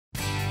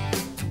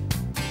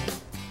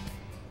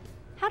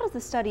How does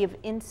the study of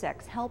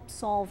insects help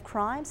solve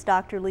crimes?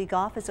 Dr. Lee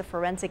Goff is a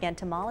forensic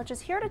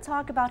entomologist here to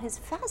talk about his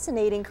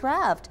fascinating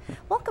craft.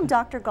 Welcome,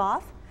 Dr.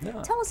 Goff.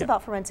 Tell us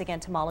about forensic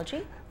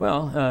entomology.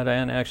 Well,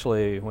 Diane,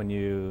 actually, when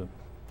you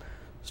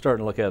start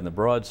to look at it in the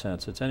broad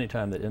sense, it's any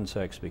time that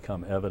insects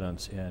become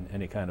evidence in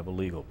any kind of a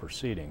legal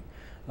proceeding.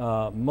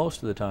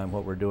 Most of the time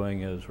what we're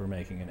doing is we're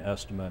making an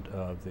estimate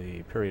of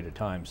the period of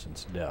time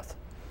since death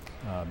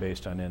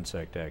based on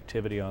insect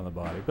activity on the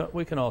body, but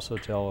we can also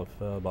tell if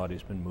the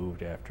body's been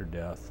moved after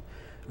death.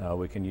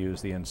 We can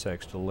use the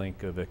insects to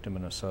link a victim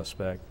and a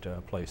suspect,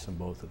 place them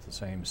both at the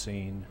same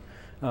scene,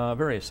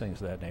 various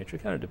things of that nature.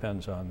 It kind of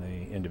depends on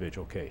the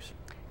individual case.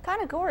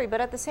 Kind of gory,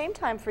 but at the same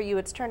time for you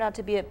it's turned out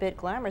to be a bit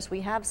glamorous.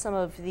 We have some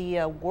of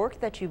the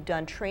work that you've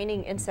done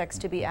training insects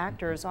to be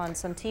actors on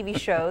some TV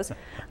shows,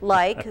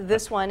 like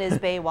this one is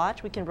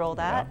Baywatch. We can roll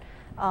that.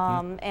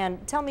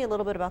 And tell me a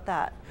little bit about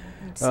that.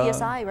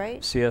 CSI, right?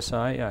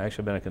 CSI, yeah, I've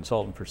actually been a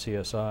consultant for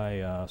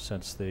CSI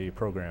since the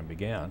program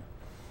began,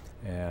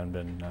 and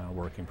been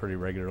working pretty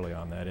regularly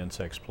on that.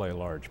 Insects play a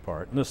large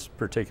part. In this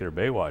particular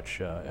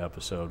Baywatch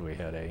episode, we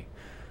had a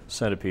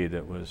centipede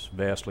that was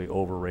vastly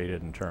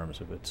overrated in terms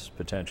of its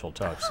potential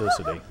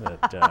toxicity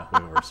that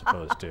we were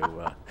supposed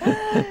to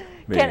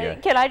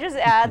Can I just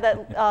add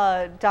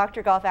that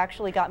Dr. Goff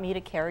actually got me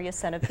to carry a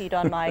centipede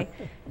on my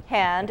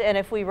hand, and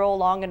if we roll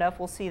long enough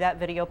we'll see that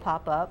video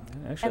pop up.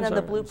 Actually, and then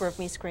the blooper of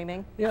me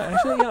screaming. Yeah,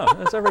 actually, yeah.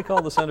 As I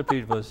recall, the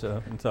centipede was,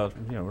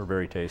 were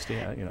very tasty.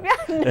 No,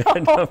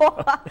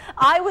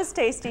 I was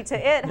tasty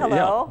to it.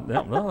 Hello.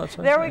 Yeah, well, that's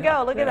there we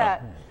go. Look at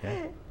that.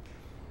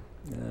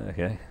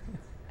 Okay.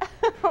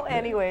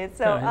 Anyway,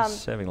 so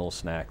just having a little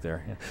snack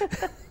there.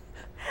 Yeah.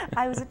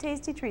 I was a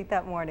tasty treat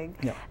that morning.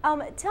 Yeah.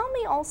 Tell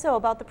me also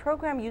about the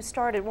program you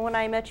started. When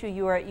I met you,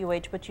 you were at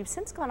UH, but you've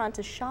since gone on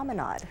to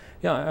Chaminade.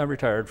 Yeah, I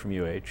retired from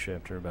UH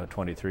after about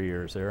 23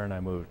 years there, and I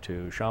moved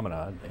to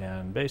Chaminade.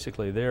 And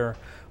basically there,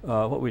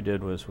 what we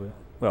did was,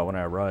 when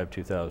I arrived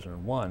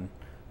 2001,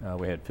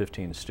 we had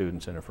 15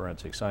 students in a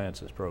forensic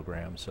sciences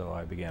program, so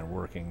I began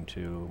working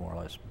to more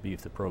or less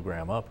beef the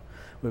program up.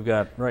 We've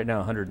got right now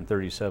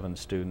 137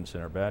 students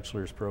in our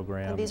bachelor's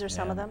program. And these are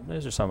some of them?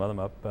 These are some of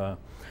them.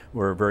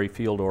 We're very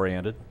field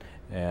oriented,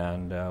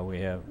 and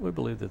we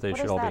believe that they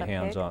should all be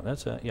hands-on.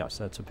 That's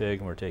a pig,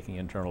 and we're taking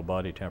internal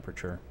body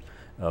temperature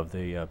of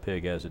the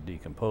pig as it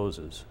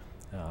decomposes.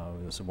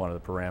 This is one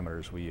of the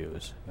parameters we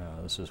use.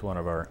 This is one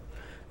of our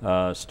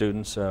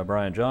students,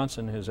 Brian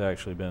Johnson, who's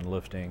actually been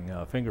lifting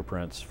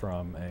fingerprints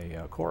from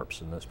a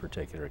corpse in this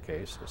particular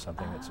case. It's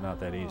something that's not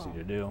that easy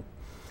to do.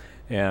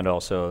 And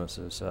also, this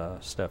is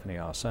Stephanie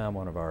Assam,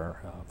 one of our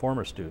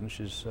former students.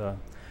 She's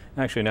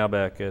actually now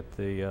back at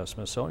the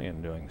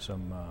Smithsonian doing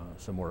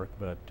some work,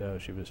 but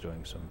she was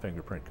doing some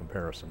fingerprint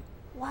comparison.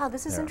 Wow,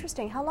 this is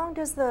interesting. How long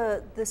does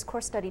this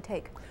course study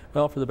take?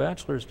 Well, for the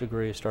bachelor's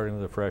degree, starting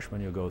with a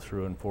freshman, you'll go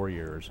through in 4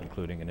 years,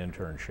 including an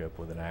internship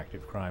with an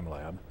active crime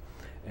lab.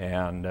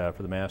 And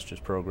for the master's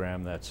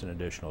program, that's an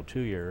additional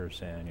 2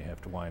 years, and you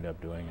have to wind up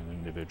doing an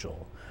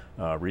individual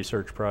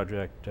research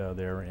project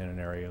there in an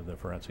area of the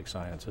forensic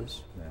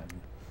sciences. And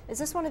is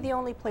this one of the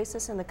only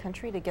places in the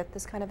country to get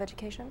this kind of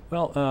education?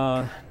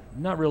 Well,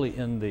 not really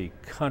in the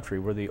country.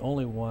 We're the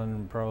only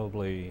one,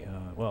 probably,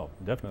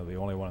 definitely the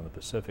only one in the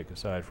Pacific,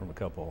 aside from a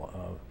couple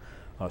of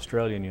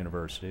Australian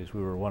universities.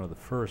 We were one of the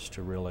first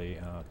to really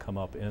come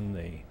up in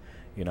the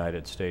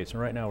United States, and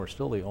right now we're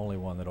still the only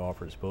one that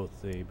offers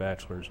both the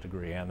bachelor's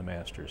degree and the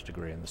master's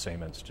degree in the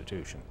same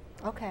institution.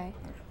 Okay.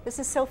 This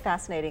is so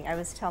fascinating. I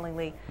was telling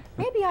Lee,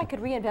 maybe I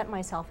could reinvent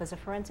myself as a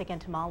forensic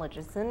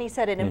entomologist, and he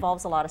said it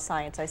involves a lot of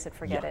science. I said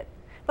forget it.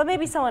 But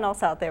maybe someone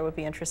else out there would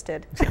be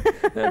interested.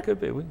 Yeah, it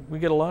could be. We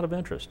get a lot of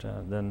interest.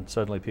 Then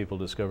suddenly people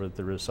discover that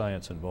there is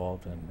science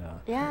involved, and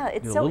yeah,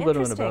 it's a so little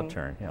interesting. bit of an about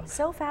turn. Yeah.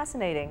 So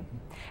fascinating.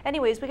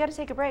 Anyways, we got to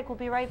take a break. We'll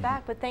be right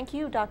back. But thank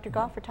you, Dr.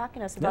 Goff, for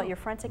talking to us about your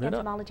forensic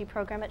entomology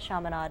program at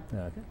Chaminade.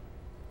 Okay.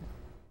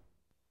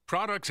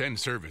 Products and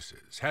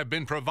services have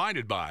been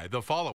provided by the following.